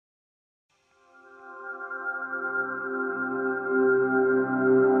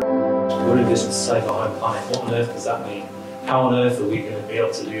we're in business to save our home planet. What on earth does that mean? How on earth are we going to be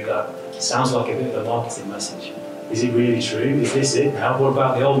able to do that? It sounds like a bit of a marketing message. Is it really true? Is this it now? What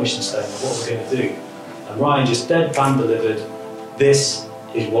about the old mission statement? What are we going to do? And Ryan just deadpan delivered, this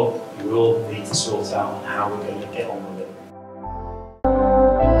is what we all need to sort out and how we're going to get on with it.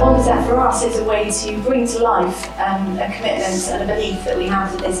 1% for us is a way to bring to life a commitment and a belief that we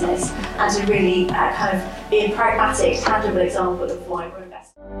have as a business, and to really kind of be a pragmatic, tangible example of why we're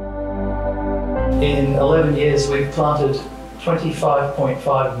investing. In 11 years, we've planted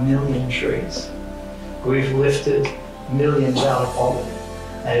 25.5 million trees. We've lifted millions out of poverty,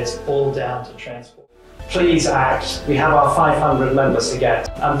 and it's all down to transport. Please act. We have our 500 members to get,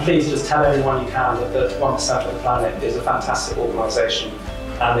 and please just tell everyone you can that 1% of the Planet is a fantastic organisation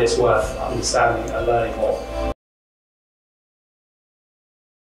and it's worth understanding and learning more.